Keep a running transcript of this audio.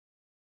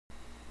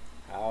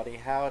Howdy,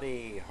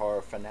 howdy,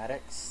 horror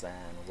fanatics,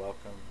 and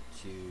welcome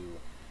to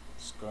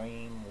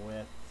Scream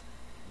with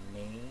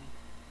me.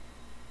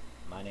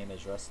 My name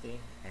is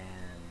Rusty,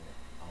 and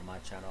on my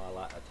channel, I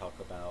like to talk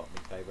about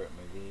my favorite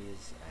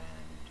movies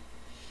and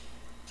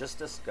just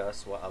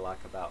discuss what I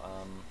like about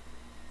them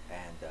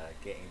and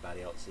get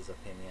anybody else's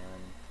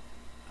opinion.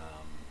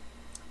 Um,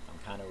 I'm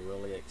kind of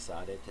really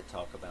excited to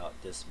talk about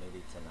this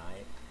movie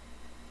tonight.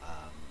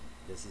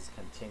 This is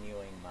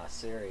continuing my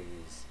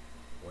series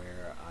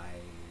where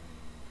I'm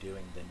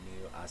doing the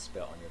new I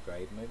Spit on Your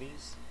Grave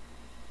movies.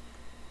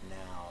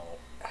 Now,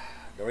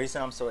 the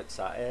reason I'm so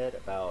excited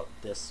about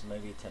this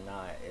movie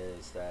tonight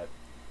is that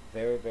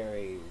very,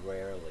 very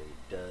rarely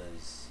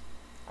does,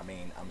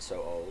 I'm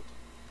so old.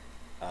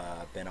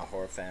 I've been a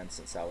horror fan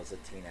since I was a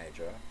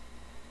teenager.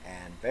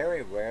 And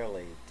very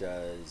rarely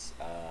does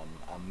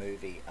a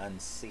movie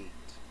unseat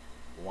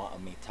one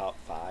of me top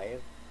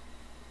 5.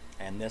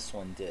 And this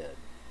one did.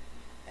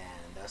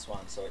 And that's why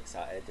I'm so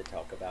excited to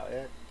talk about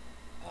it.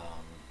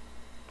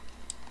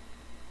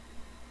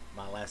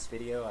 My last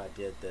video I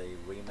did the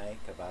remake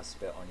of I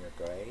Spit on Your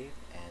Grave,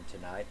 and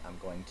tonight I'm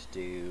going to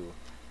do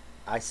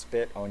I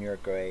Spit on Your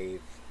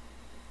Grave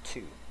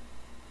 2.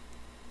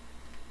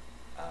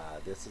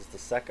 This is the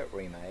second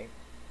remake.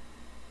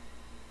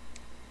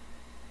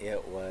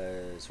 It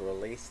was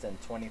released in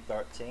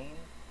 2013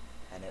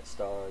 and it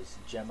stars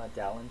Jemma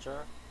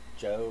Dallender,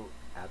 Joe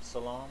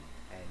Absolom,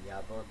 and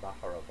Yavor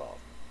Baharov.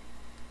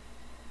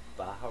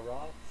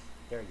 Baharov?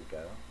 There you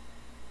go.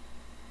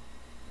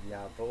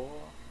 Yavor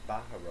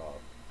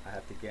Baharov. I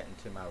have to get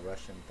into my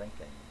Russian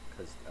thinking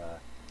because,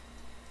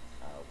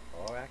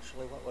 or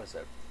actually, what was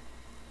it?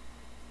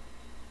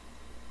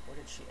 Where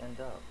did she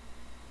end up?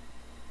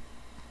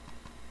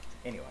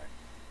 Anyway,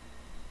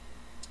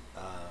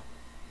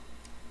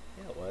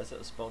 yeah, it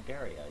was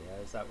Bulgaria.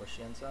 Yeah, is that where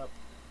she ends up?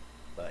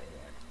 But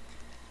anyway,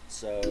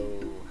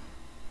 so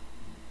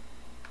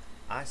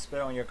I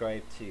Spit on Your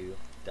Grave 2,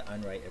 the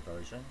unrated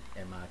version,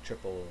 in my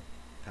triple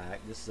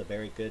pack. This is a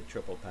very good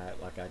triple pack,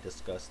 like I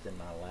discussed in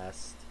my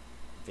last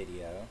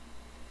video.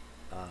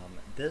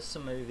 This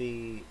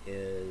movie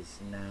is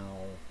now,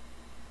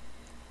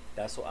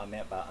 that's what I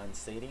meant by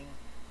unseating.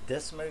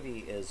 This movie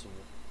is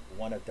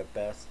one of the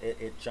best.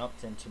 It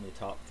jumped into my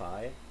top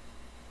 5.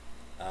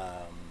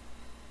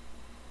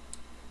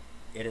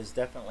 It is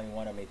definitely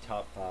one of my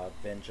top 5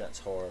 vengeance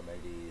horror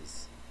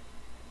movies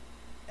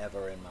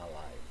ever in my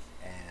life.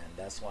 And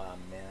that's why I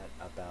meant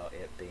about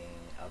it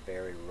being a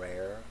very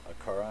rare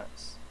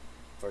occurrence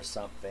for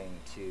something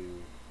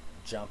to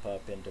jump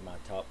up into my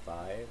top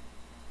 5.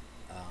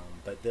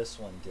 But this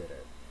one did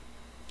it.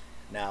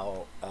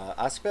 Now,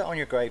 I Spit on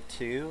Your Grave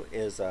 2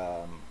 is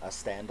a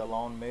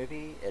standalone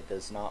movie. It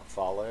does not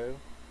follow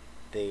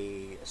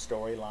the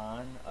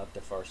storyline of the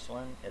first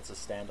one. It's a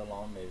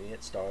standalone movie.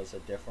 It stars a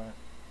different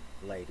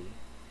lady.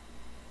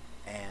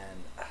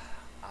 And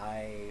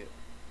I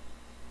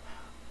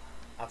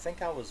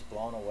think I was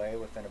blown away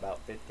within about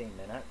 15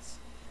 minutes.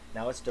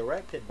 Now, it's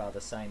directed by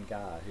the same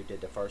guy who did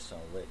the first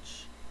one,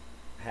 which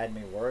had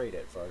me worried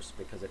at first,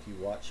 because if you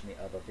watch me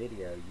of a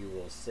video, you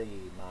will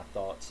see my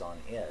thoughts on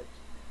it.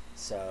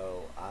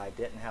 So I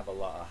didn't have a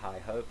lot of high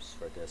hopes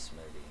for this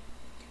movie.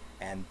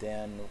 And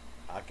then,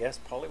 I guess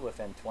probably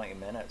within 20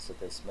 minutes of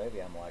this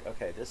movie, I'm like,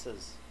 okay, this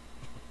is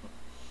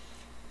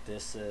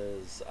this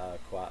is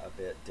quite a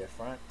bit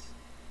different.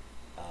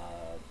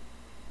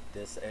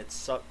 It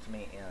sucked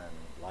me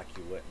in like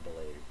you wouldn't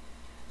believe.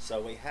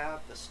 So we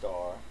have the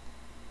star,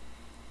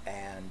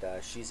 and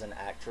she's an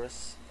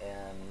actress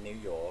in New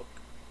York,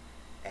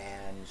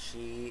 and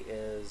she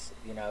is,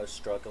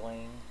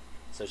 struggling,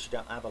 so she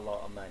don't have a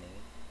lot of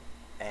money,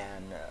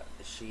 and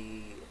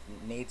she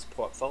needs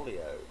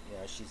portfolio.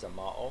 She's a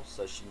model,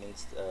 so she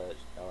needs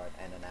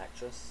and an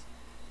actress,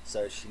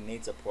 so she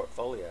needs a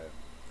portfolio.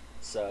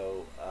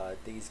 So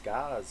these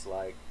guys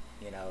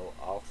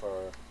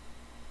offer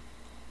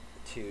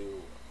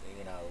to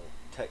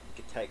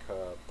take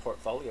her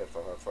portfolio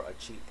for her for a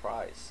cheap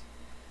price.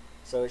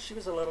 So she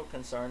was a little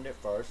concerned at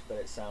first, but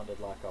it sounded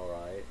like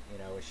alright,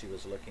 she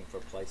was looking for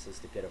places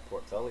to get a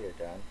portfolio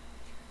done.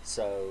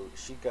 So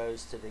she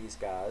goes to these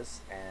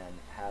guys and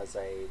has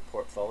a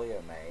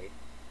portfolio made.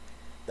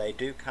 They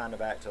do kind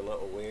of act a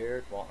little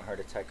weird, wanting her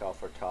to take off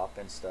her top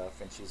and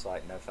stuff, and she's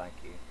like, no thank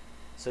you.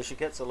 So she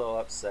gets a little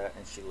upset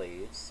and she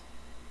leaves.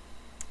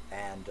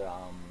 And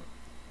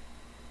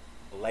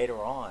later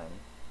on,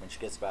 when she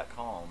gets back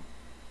home,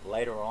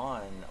 later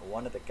on,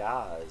 one of the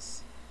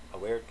guys, a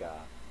weird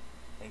guy,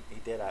 he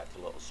did act a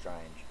little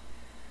strange,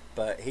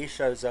 but he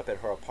shows up at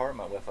her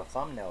apartment with a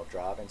thumbnail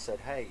drive and said,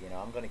 hey,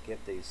 I'm going to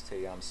give these to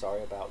you. I'm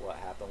sorry about what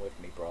happened with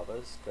me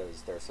brothers,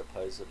 because they're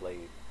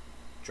supposedly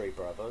 3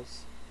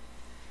 brothers.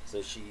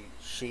 So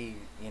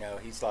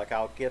he's like,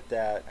 I'll give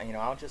that,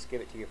 I'll just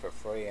give it to you for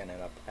free, and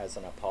as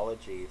an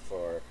apology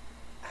for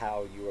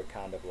how you were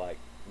kind of like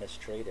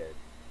mistreated.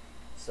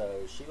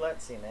 So she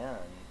lets him in,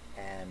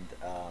 and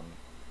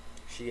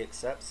she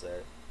accepts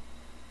it,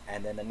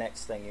 and then the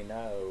next thing you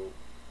know,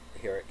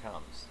 here it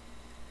comes.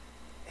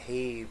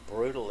 He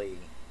brutally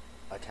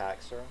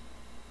attacks her,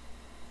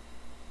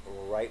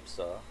 rapes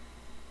her.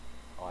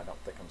 Oh, I don't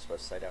think I'm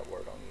supposed to say that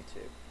word on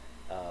YouTube,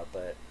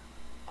 but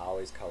I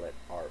always call it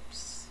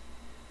ARPs.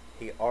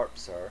 He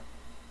ARPs her,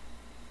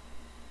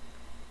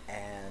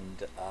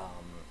 and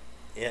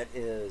it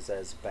is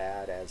as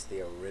bad as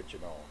the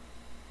original.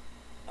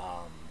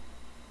 Um,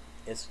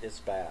 it's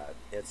bad.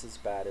 It's as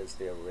bad as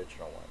the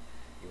original one.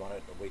 You want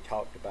to? We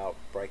talked about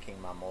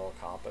breaking my moral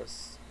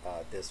compass.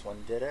 This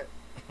one did it.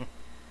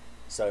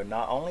 So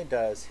not only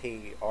does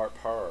he ARP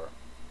her,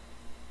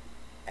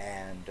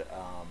 and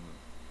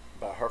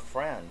but her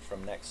friend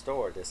from next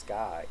door, this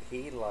guy,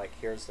 he like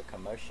hears the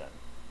commotion,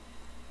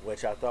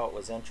 which I thought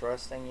was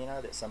interesting. You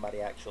know, that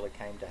somebody actually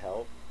came to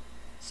help.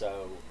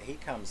 So he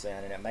comes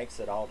in, and it makes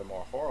it all the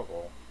more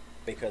horrible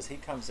because he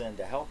comes in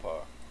to help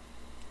her,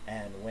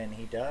 and when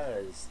he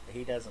does,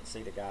 he doesn't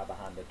see the guy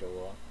behind the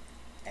door,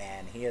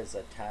 and he is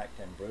attacked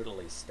and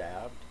brutally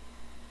stabbed,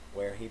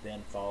 where he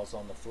then falls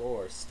on the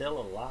floor,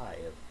 still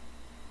alive,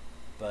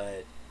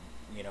 but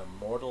you know,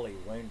 mortally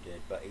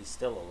wounded, but he's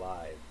still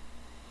alive.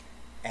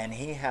 And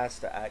he has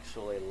to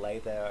actually lay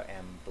there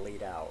and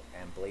bleed out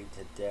and bleed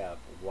to death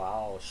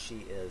while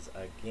she is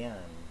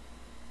again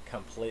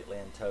completely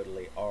and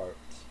totally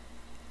arced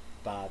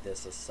by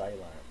this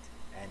assailant.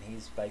 And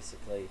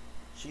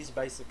she's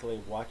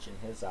basically watching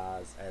his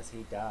eyes as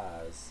he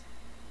dies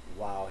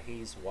while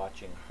he's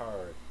watching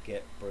her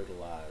get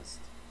brutalized.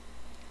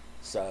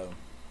 So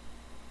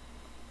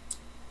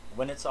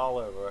when it's all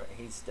over,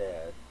 he's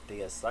dead. The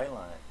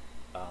assailant,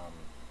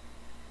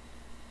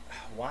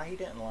 why he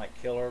didn't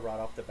like kill her right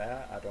off the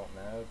bat, I don't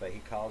know, but he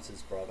calls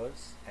his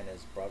brothers, and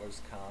his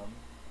brothers come,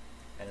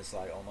 and it's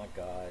like, oh my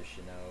gosh,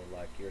 you know,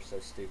 like, you're so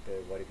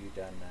stupid, what have you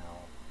done now?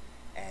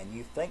 And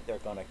you think they're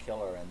gonna kill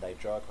her, and they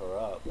drug her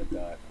up with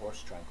that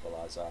horse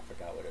tranquilizer, I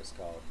forgot what it's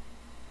called,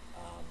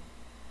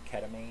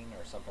 ketamine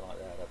or something like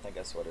that, I think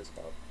that's what it's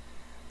called.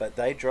 But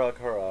they drug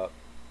her up,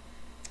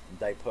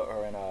 they put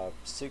her in a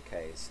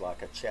suitcase,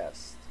 like a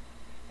chest,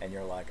 and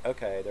you're like,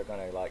 okay, they're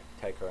gonna like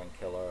take her and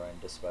kill her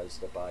and dispose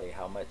of the body.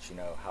 How much, you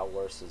know, how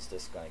worse is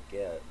this gonna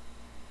get?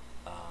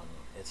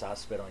 It's I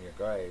spit on your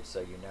grave,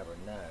 so you never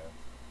know.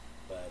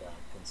 But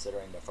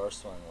considering the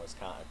first one was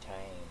kind of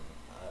tame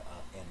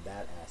in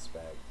that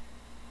aspect,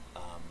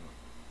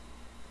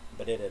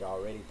 but it had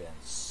already been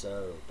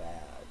so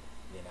bad,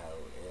 you know,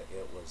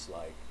 it was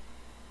like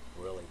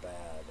really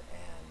bad,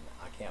 and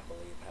I can't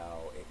believe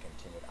how it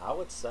continued. I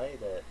would say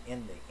that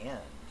in the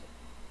end,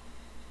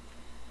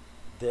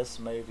 this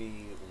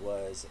movie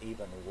was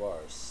even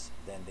worse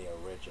than the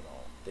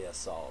original, The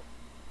Assault,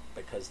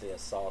 because The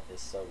Assault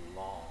is so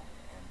long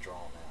and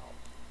drawn out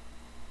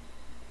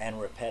and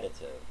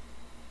repetitive.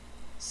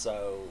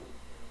 So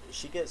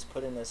she gets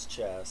put in this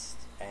chest,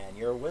 and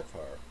you're with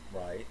her,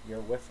 right?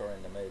 You're with her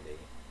in the movie.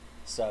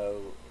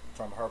 So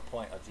from her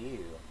point of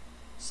view,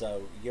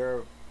 so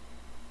you're,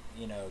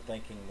 you know,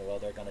 thinking, well,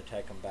 they're going to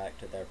take them back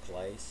to their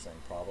place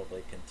and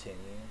probably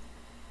continue.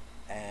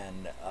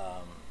 And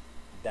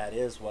that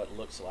is what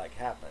looks like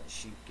happens.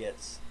 She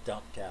gets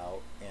dumped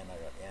out in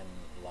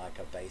like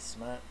a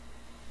basement,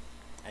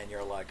 and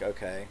you're like,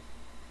 okay.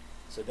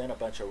 So then a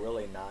bunch of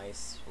really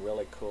nice,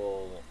 really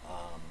cool,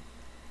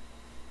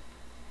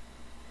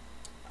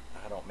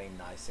 I don't mean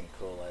nice and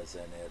cool as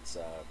in it's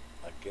a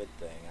good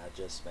thing, I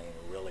just mean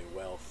really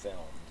well filmed,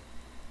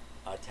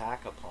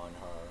 attack upon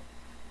her,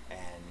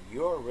 and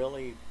you're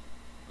really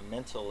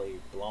mentally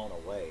blown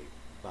away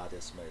by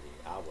this movie.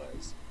 I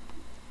was.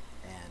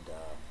 And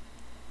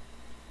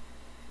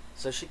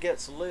so she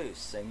gets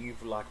loose, and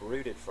you've like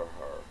rooted for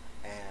her,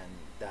 and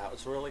that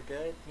was really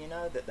good, you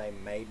know, that they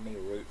made me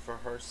root for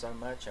her so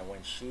much. And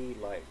when she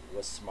like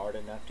was smart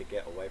enough to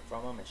get away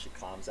from them, and she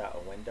climbs out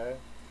a window,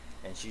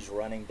 and she's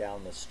running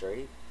down the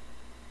street,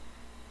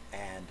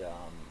 and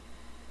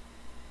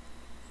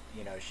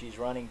you know, she's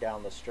running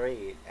down the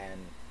street,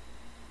 and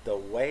the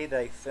way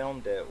they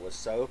filmed it was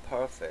so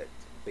perfect,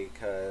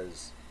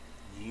 because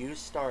you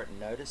start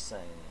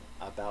noticing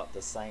about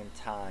the same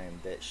time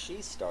that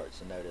she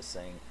starts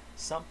noticing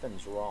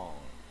something's wrong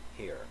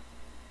here.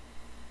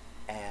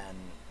 And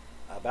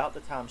about the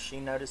time she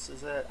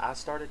notices it, I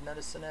started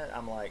noticing it.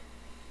 I'm like,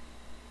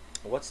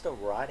 what's the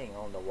writing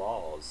on the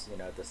walls? You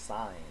know, the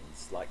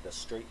signs, like the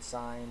street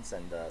signs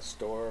and the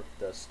store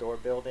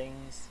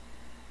buildings.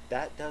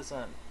 That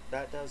doesn't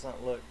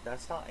look,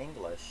 that's not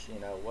English. You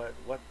know,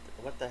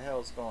 what the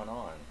hell's going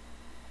on?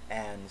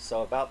 And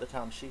so about the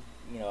time she,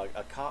 you know,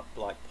 a cop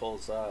like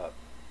pulls up,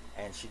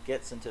 and she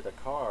gets into the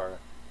car,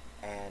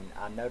 and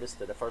I noticed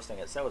that the first thing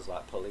it said was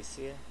like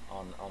Policia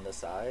on the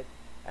side,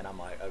 and I'm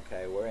like,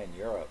 okay, we're in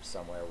Europe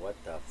somewhere. What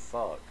the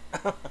fuck?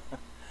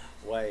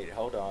 Wait,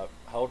 hold up.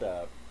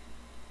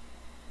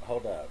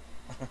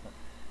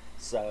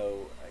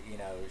 So you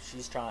know,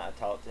 she's trying to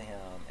talk to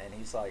him, and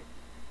he's like,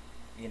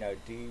 you know,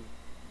 do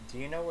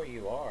you know where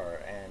you are?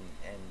 And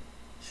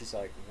she's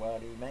like,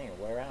 what do you mean?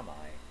 Where am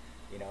I?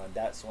 You know, and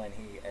that's when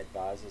he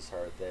advises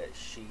her that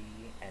she,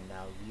 and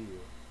now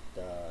you,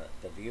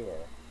 the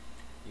viewer,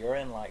 you're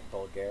in like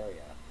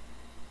Bulgaria.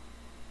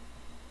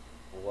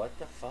 What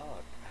the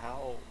fuck?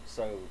 How?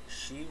 So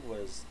she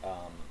was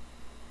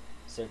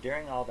So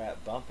during all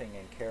that bumping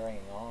and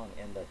carrying on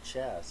in the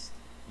chest,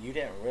 you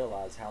didn't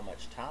realize how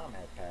much time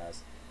had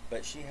passed,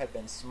 but she had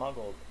been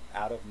smuggled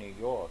out of New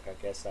York.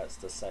 I guess that's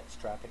the sex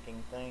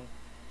trafficking thing.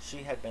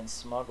 She had been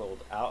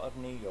smuggled out of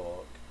New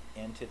York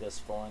into this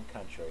foreign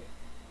country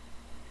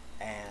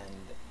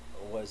and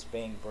was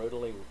being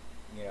brutally,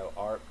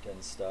 arped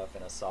and stuff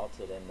and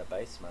assaulted in the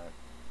basement.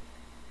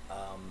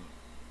 Um,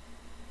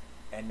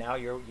 and now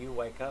you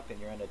wake up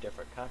and you're in a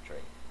different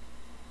country.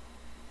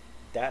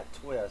 That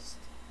twist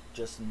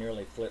just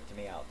nearly flipped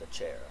me out the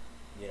chair.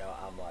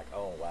 I'm like,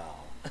 oh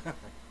wow,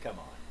 come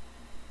on,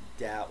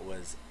 that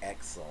was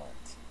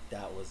excellent.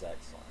 That was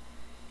excellent.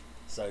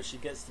 So she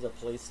gets to the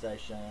police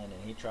station and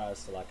he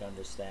tries to like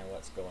understand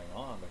what's going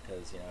on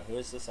because who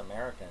is this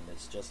American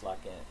that's just like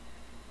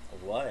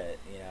what.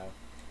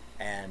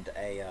 And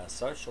a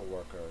social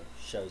worker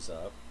shows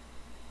up.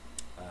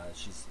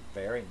 She's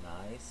very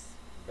nice,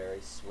 very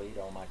sweet.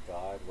 Oh my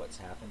God, what's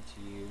happened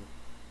to you?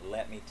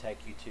 Let me take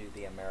you to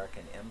the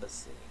American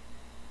embassy.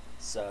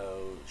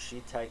 So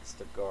she takes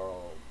the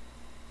girl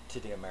to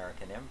the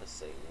American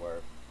embassy where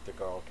the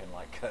girl can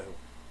like go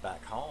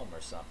back home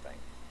or something.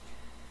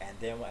 And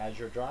then as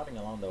you're driving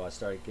along though, I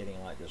started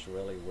getting like this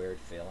really weird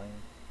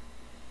feeling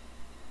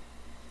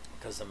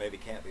because the movie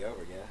can't be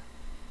over yet.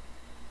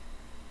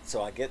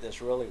 So I get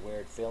this really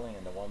weird feeling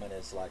and the woman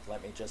is like,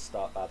 let me just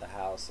stop by the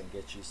house and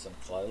get you some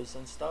clothes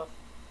and stuff.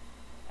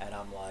 And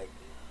I'm like,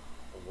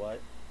 what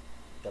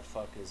the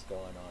fuck is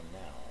going on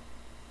now?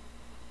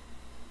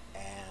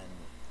 And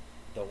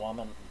the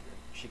woman,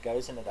 she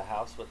goes into the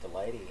house with the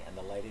lady and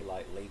the lady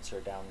like leads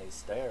her down these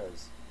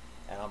stairs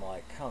and I'm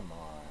like, come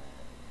on.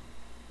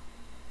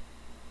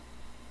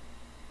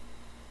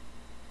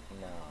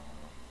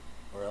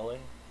 No. Really?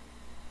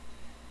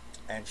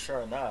 And sure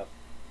enough,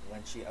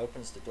 when she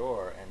opens the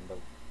door and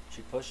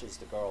she pushes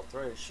the girl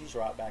through, she's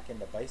right back in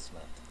the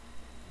basement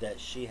that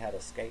she had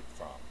escaped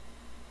from.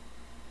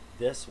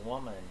 This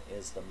woman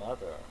is the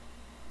mother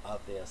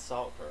of the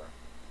assaulter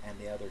and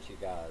the other two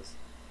guys.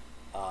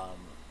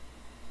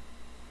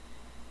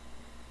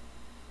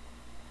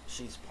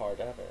 She's part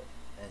of it,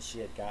 and she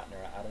had gotten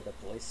her out of the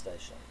police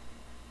station.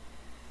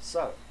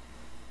 So,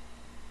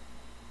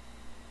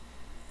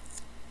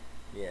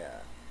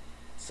 yeah.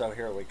 So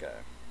here we go.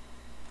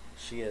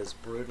 She is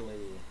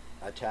brutally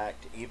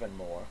attacked even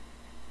more,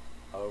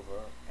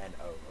 over and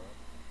over.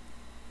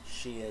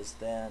 She is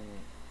then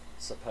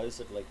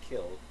supposedly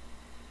killed.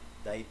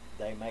 They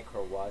make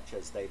her watch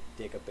as they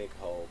dig a big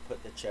hole,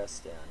 put the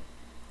chest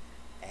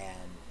in,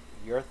 and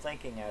you're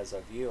thinking as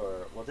a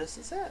viewer, well, this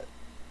is it.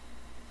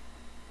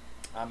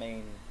 I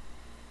mean,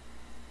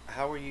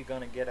 how are you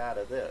going to get out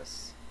of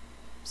this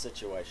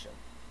situation?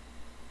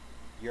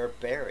 You're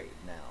buried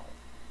now.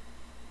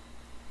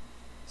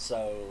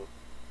 So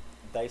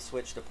they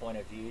switch the point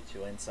of view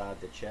to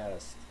inside the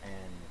chest,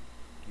 and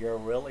you're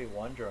really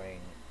wondering,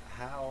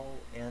 how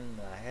in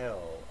the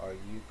hell are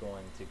you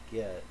going to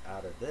get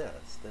out of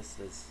this?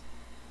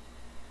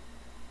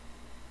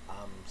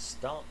 I'm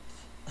stumped.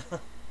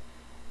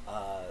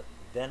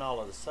 Then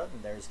all of a sudden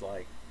there's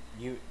like,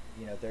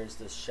 there's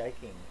this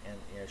shaking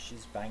and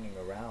she's banging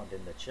around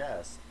in the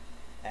chest,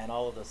 and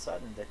all of a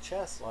sudden the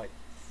chest like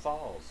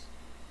falls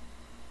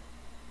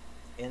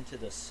into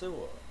the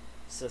sewer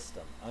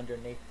system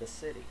underneath the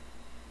city.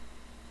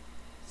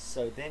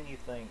 So then you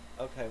think,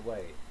 okay,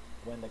 wait,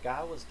 when the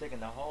guy was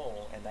digging the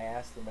hole and they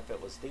asked him if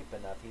it was deep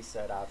enough, he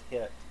said,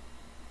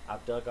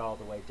 I've dug all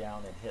the way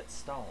down and hit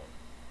stone.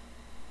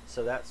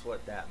 So that's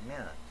what that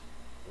meant,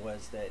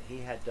 was that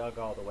he had dug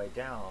all the way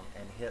down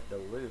and hit the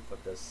roof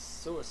of the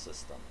sewer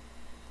system.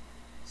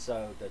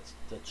 So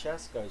the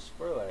chest goes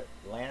through it,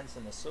 lands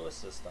in the sewer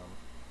system,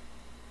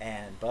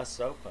 and busts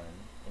open,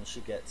 and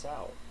she gets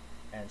out.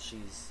 And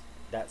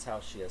that's how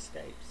she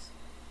escapes.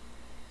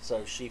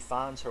 So she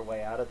finds her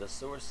way out of the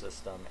sewer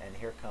system, and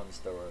here comes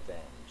the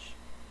revenge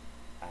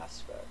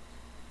aspect.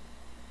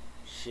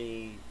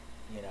 She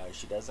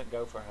doesn't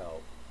go for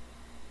help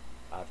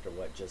after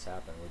what just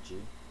happened, would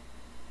you?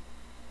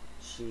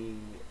 She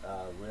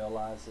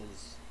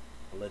realizes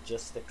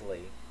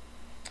logistically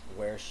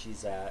where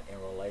she's at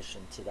in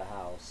relation to the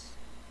house,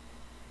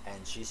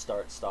 and she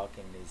starts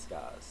stalking these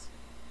guys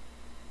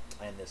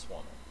and this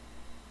woman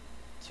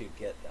to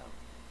get them.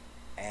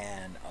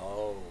 And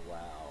oh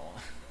wow.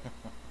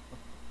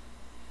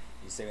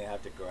 You see me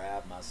have to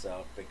grab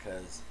myself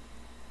because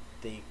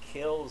the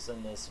kills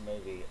in this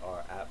movie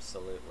are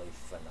absolutely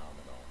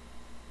phenomenal.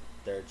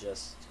 They're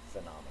just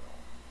phenomenal.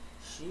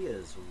 She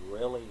is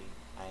really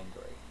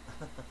angry.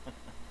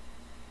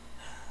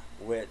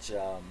 Which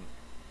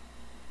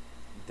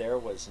there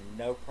was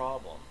no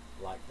problem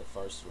like the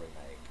first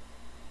remake.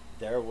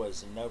 There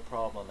was no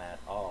problem at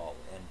all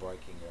in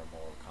breaking your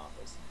moral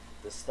compass.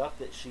 The stuff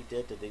that she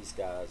did to these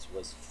guys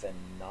was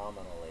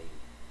phenomenally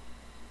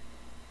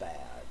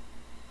bad.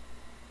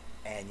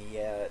 And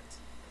yet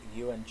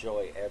you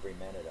enjoy every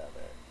minute of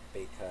it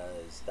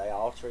because they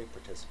all three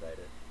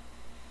participated.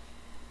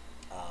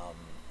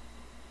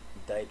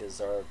 They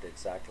deserved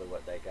exactly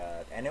what they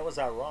got. And it was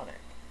ironic.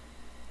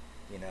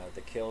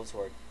 The kills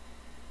were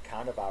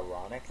kind of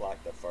ironic,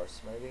 like the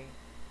first movie.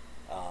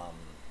 Um,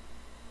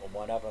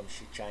 One of them,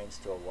 she chains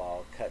to a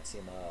wall, cuts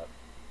him up,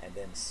 and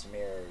then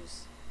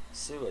smears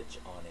sewage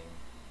on him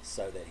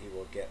so that he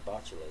will get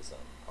botulism,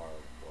 or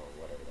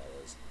whatever that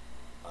is,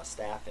 a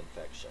staph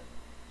infection.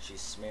 She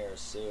smears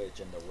sewage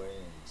in the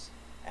wounds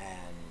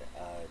and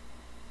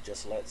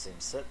just lets him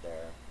sit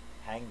there,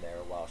 hang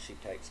there while she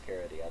takes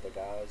care of the other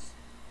guys.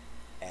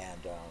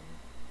 And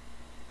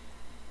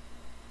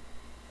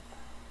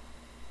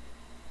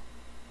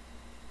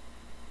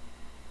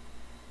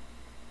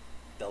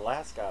the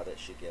last guy that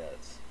she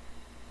gets,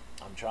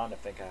 I'm trying to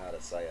think of how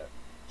to say it.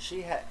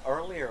 She had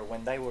earlier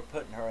when they were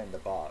putting her in the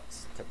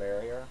box to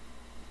bury her,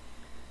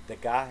 the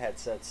guy had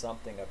said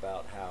something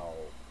about how,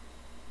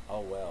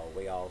 oh well,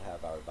 we all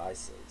have our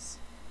vices.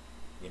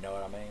 You know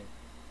what I mean?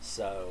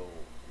 So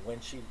when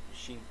she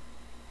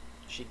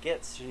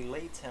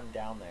leads him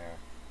down there.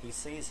 He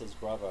sees his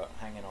brother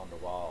hanging on the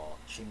wall.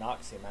 She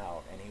knocks him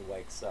out, and he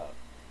wakes up.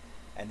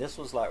 And this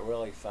was like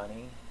really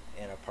funny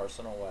in a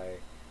personal way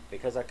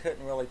because I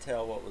couldn't really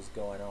tell what was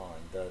going on.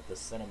 The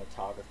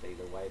cinematography,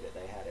 the way that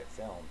they had it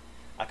filmed,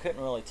 I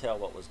couldn't really tell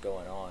what was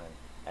going on.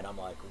 And I'm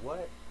like,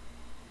 what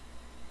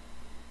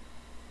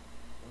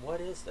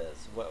is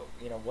this? What,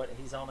 what,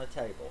 he's on a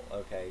table.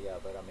 Okay, yeah,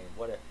 but I mean,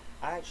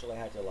 I actually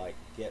had to like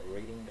get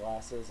reading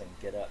glasses and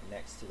get up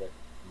next to the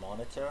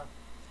monitor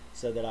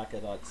so that I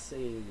could like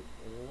see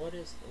what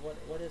is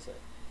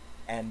it.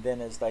 And then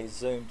as they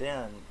zoomed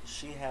in,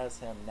 she has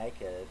him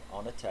naked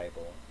on a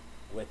table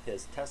with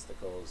his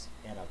testicles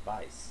in a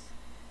vice.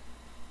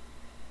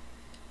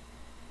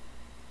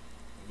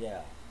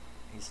 Yeah,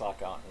 he's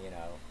like on,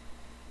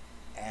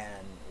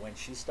 and when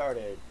she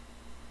started,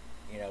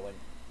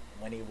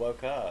 when he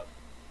woke up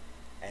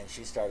and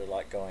she started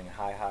like going,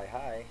 hi, hi,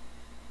 hi,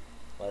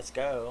 let's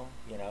go,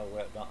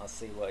 we're gonna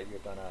see what you're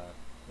gonna,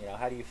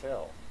 how do you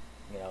feel,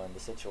 in the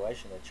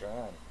situation that you're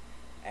in.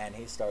 And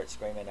he starts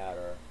screaming at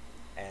her,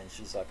 and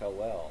she's like, oh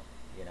well,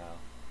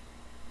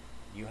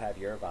 you have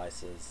your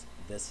vices,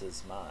 this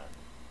is mine.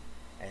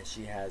 And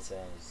she has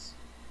his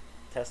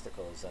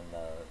testicles in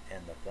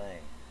the thing,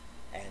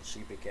 and she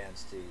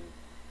begins to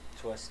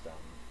twist them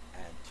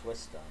and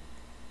twist them.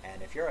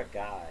 And if you're a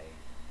guy,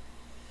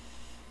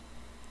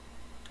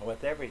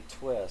 with every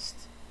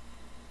twist,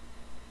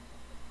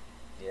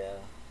 yeah,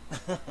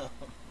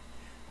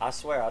 I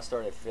swear I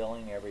started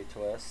feeling every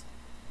twist.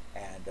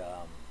 And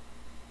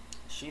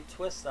she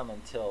twists them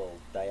until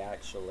they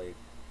actually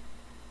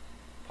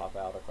pop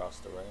out across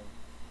the room.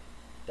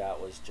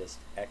 That was just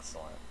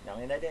excellent. I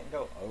mean, they didn't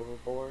go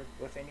overboard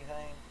with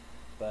anything,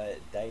 but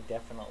they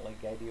definitely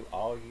gave you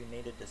all you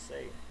needed to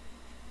see.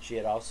 She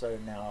also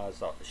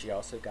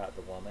got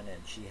the woman,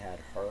 and she had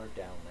her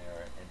down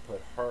there and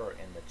put her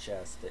in the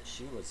chest that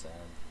she was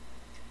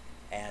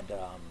in, and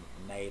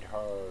made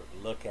her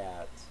look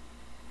at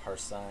her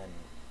son,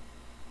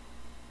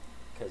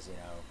 because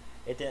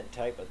it didn't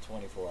take but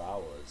 24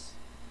 hours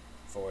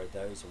for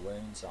those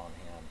wounds on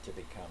him to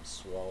become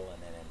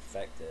swollen and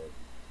infected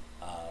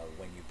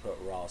when you put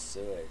raw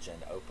sewage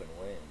in open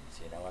wounds.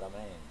 You know what I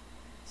mean?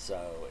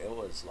 So it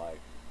was like,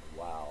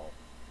 wow.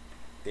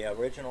 The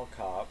original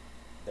cop,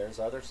 there's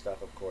other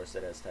stuff, of course,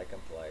 that has taken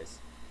place.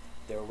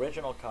 The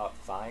original cop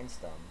finds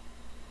them,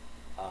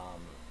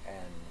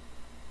 and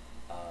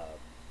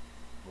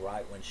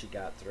right when she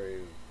got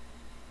through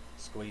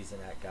squeezing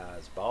that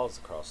guy's balls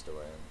across the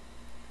room,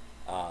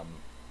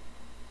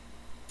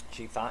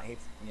 he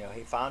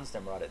finds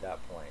them right at that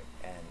point,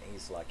 and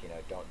he's like,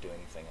 don't do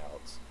anything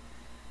else.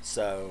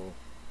 So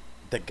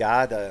the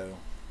guy though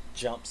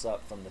jumps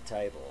up from the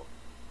table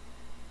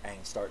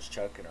and starts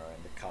choking her,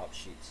 and the cop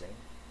shoots him,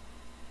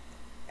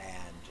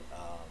 and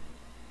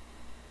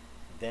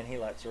then he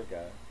lets her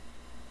go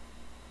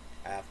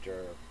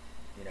after,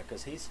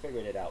 because he's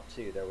figured it out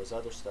too. There was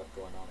other stuff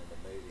going on in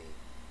the movie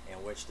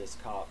in which this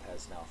cop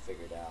has now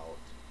figured out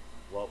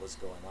what was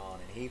going on,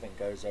 and he even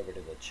goes over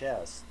to the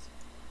chest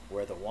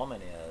where the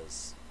woman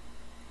is,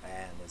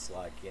 and is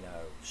like,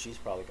 she's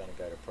probably going to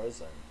go to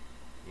prison,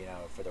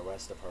 for the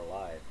rest of her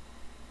life.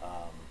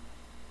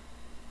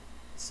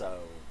 So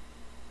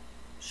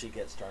she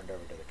gets turned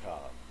over to the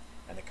cop,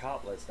 and the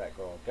cop lets that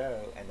girl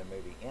go, and the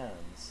movie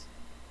ends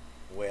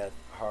with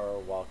her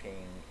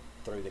walking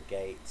through the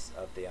gates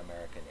of the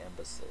American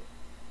embassy.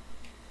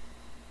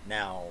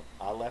 Now,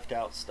 I left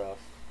out stuff,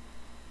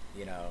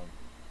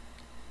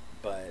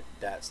 but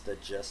that's the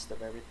gist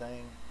of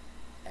everything.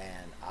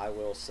 And I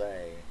will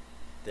say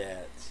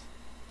that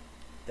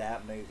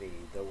that movie,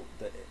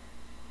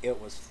 it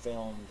was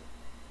filmed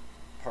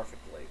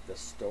perfectly. The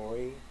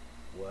story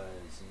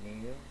was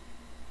new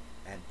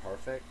and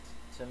perfect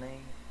to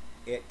me.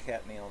 It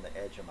kept me on the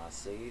edge of my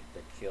seat.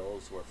 The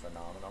kills were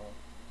phenomenal.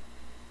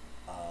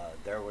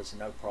 There was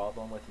no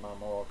problem with my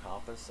moral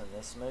compass in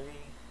this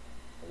movie.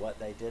 What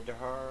they did to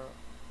her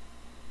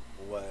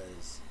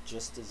was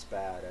just as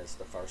bad as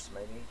the first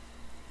movie,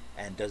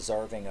 and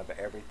deserving of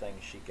everything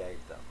she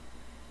gave them.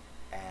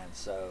 And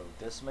so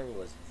this movie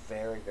was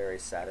very, very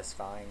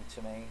satisfying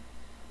to me.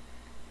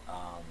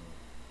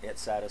 It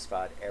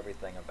satisfied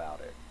everything about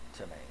it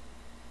to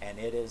me. and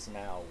it is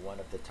now one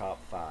of the top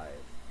 5.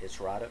 It's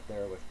right up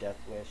there with Death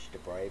Wish, The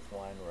Brave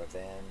One,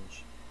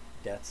 Revenge,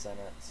 Death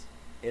Sentence.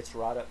 It's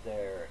right up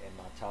there in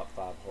my top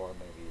 5 horror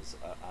movies.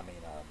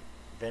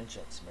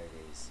 Vengeance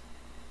movies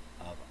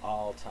of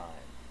all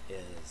time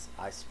is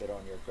I Spit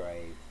on Your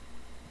Grave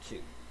 2.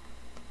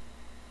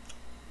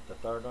 The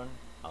third one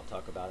I'll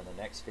talk about in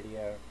the next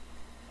video.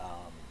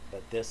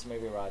 But this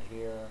movie right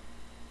here,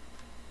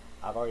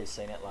 I've already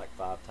seen it like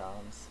 5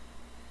 times.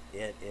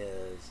 It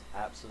is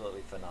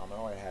absolutely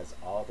phenomenal. It has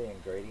all the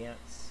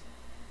ingredients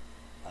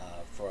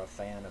for a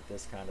fan of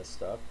this kind of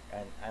stuff.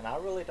 And I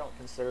really don't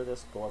consider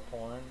this gore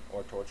porn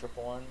or torture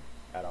porn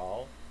at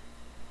all,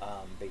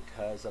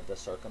 because of the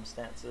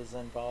circumstances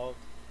involved.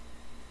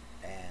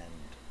 And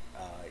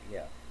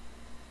yeah,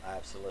 I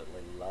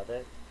absolutely love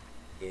it.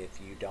 If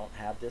you don't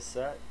have this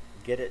set,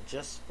 get it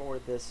just for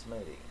this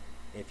movie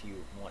if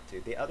you want to.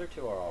 The other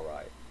two are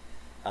alright.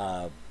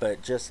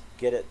 But just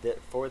get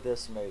it for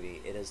this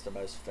movie. It is the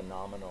most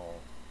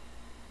phenomenal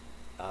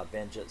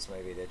vengeance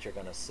movie that you're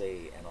going to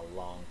see in a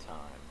long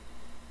time.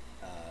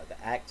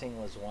 The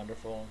acting was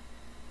wonderful.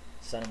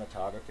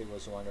 Cinematography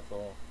was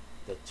wonderful.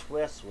 The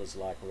twist was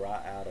like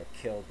right out of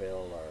Kill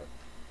Bill or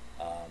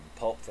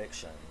Pulp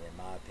Fiction, in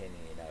my opinion,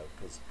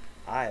 because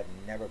I have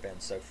never been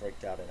so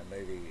freaked out in a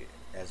movie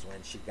as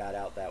when she got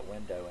out that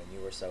window and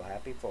you were so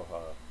happy for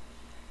her.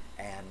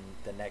 And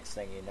the next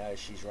thing you know,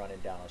 she's running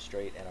down a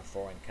street in a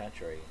foreign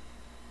country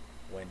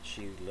when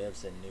she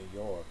lives in New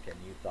York, and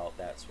you thought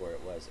that's where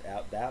it was.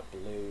 That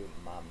blew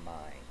my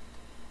mind.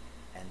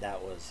 And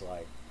that was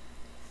like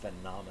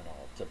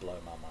phenomenal to blow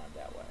my mind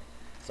that way.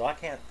 So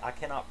I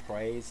cannot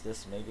praise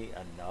this movie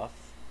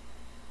enough.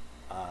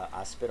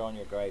 I Spit on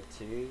Your Grave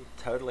 2,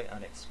 totally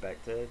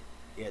unexpected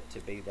it to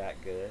be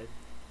that good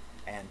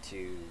and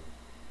to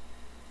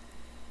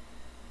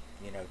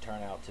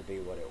turn out to be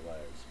what it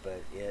was,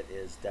 but it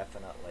is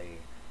definitely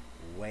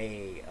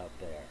way up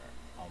there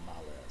on my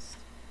list.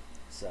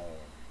 So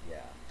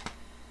yeah,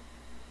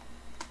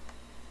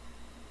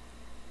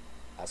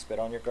 I Spit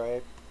on Your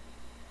Grave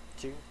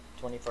 2,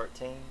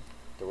 2013,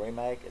 the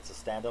remake. It's a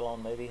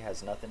standalone movie,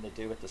 has nothing to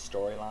do with the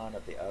storyline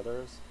of the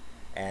others,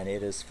 and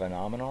it is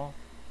phenomenal.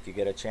 If you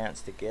get a chance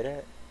to get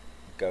it,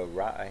 go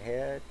right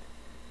ahead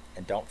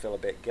and don't feel a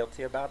bit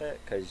guilty about it,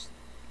 because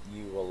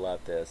you will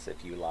love this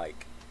if you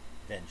like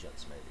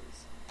vengeance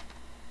movies.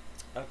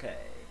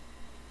 Okay,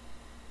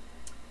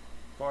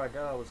 before I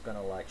go, I was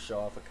gonna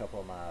show off a couple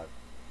of my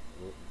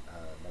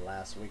the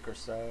last week or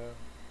so,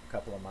 a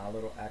couple of my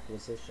little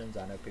acquisitions.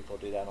 I know people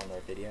do that on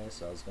their videos,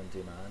 so I was gonna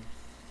do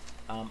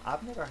mine.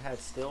 I've never had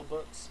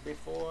steelbooks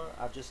before.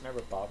 I've just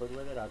never bothered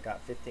with it. I've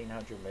got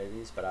 1,500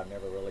 movies, but I've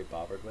never really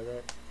bothered with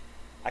it.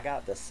 I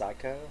got the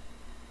Psycho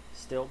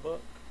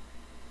steelbook,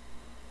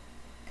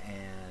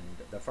 and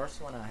the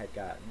first one I had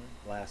gotten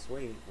last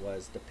week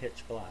was the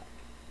Pitch Black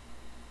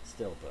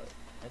steelbook.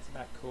 Isn't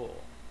that cool?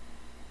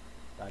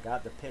 I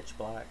got the Pitch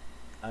Black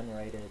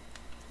unrated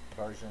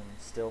version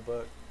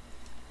steelbook,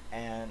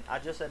 and I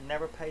just had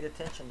never paid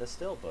attention to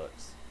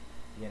steelbooks,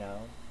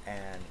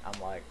 and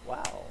I'm like,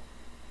 wow,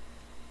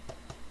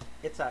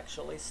 it's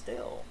actually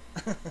still.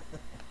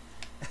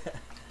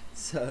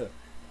 So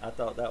I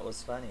thought that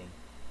was funny,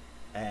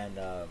 and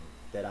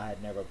that I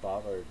had never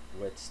bothered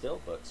with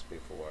steelbooks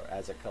before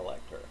as a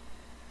collector.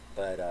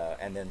 But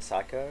and then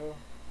Psycho,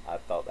 I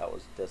thought that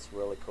was just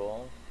really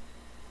cool,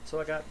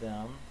 so I got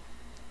them.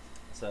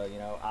 So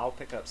I'll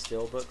pick up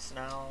steelbooks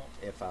now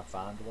if I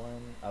find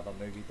one of a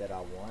movie that I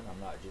want. I'm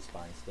not just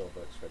buying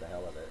steelbooks for the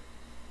hell of it.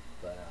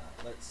 But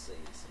let's see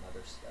some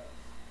other stuff.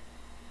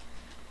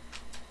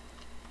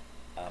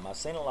 I've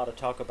seen a lot of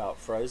talk about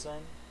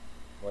Frozen,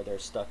 where they're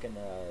stuck in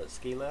a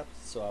ski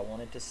lift, so I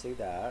wanted to see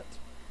that.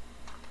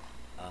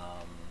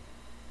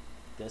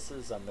 This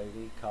is a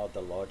movie called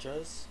The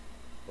Lodges,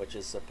 which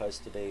is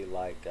supposed to be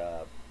like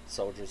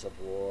Soldiers of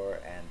War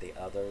and The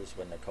Others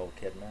with Nicole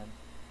Kidman.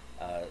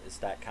 It's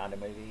that kind of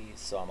movie,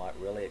 so I'm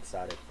really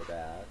excited for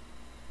that.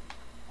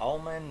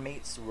 Elman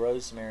meets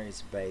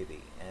Rosemary's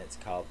Baby, and it's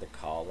called The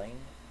Calling.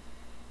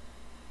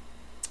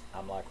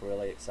 I'm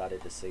really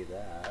excited to see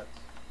that.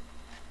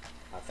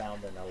 I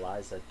found an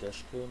Eliza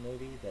Dushku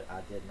movie that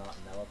I did not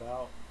know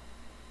about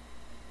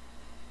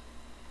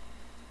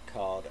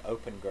called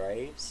Open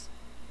Graves.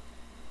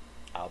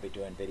 I'll be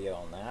doing video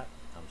on that,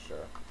 I'm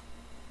sure.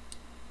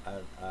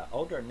 An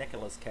older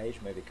Nicolas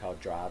Cage movie called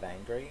Drive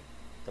Angry,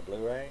 the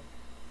Blu-ray.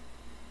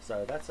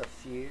 So that's a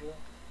few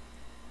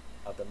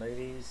of the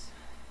movies.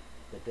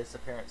 The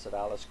Disappearance of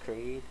Alice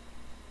Creed.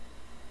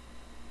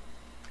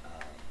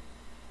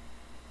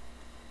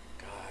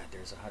 God,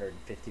 there's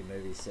 150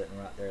 movies sitting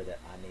right there that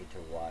I need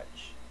to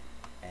watch,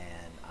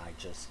 and I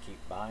just keep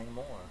buying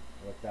more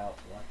without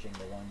watching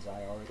the ones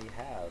I already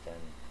have.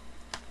 And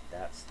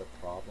that's the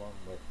problem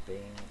with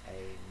being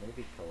a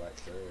movie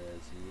collector,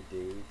 is you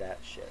do that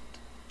shit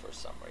for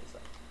some reason.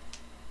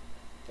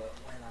 But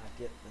when I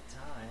get the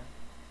time,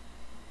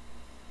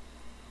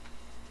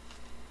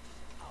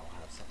 I'll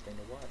have something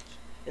to watch.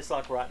 It's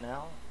like right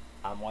now,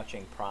 I'm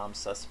watching Prime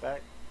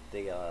Suspect,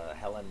 the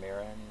Helen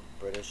Mirren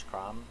British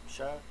crime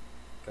show,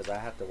 because I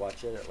have to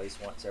watch it at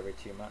least once every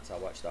 2 months. I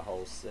watch the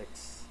whole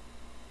 6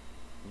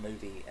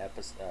 movie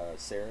episode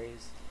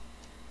series,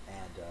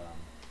 and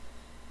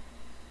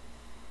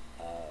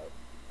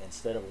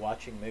instead of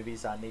watching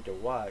movies I need to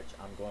watch,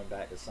 I'm going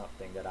back to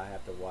something that I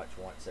have to watch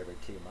once every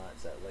 2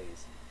 months at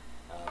least.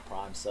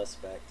 Prime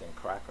Suspect and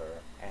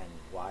Cracker and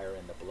Wire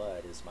in the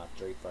Blood is my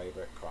 3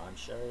 favorite crime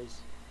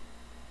shows.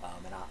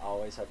 And I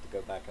always have to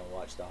go back and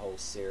watch the whole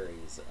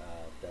series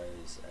of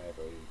those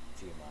every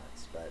few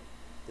months. But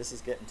this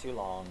is getting too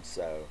long,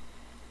 so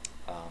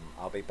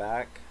I'll be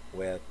back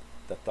with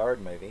the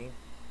 3rd movie.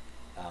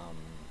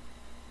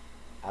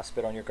 I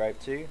Spit on Your Grave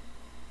 2.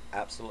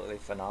 Absolutely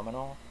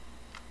phenomenal.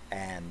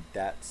 And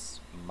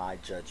that's my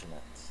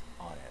judgment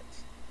on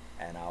it.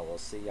 And I will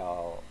see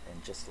y'all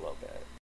in just a little bit.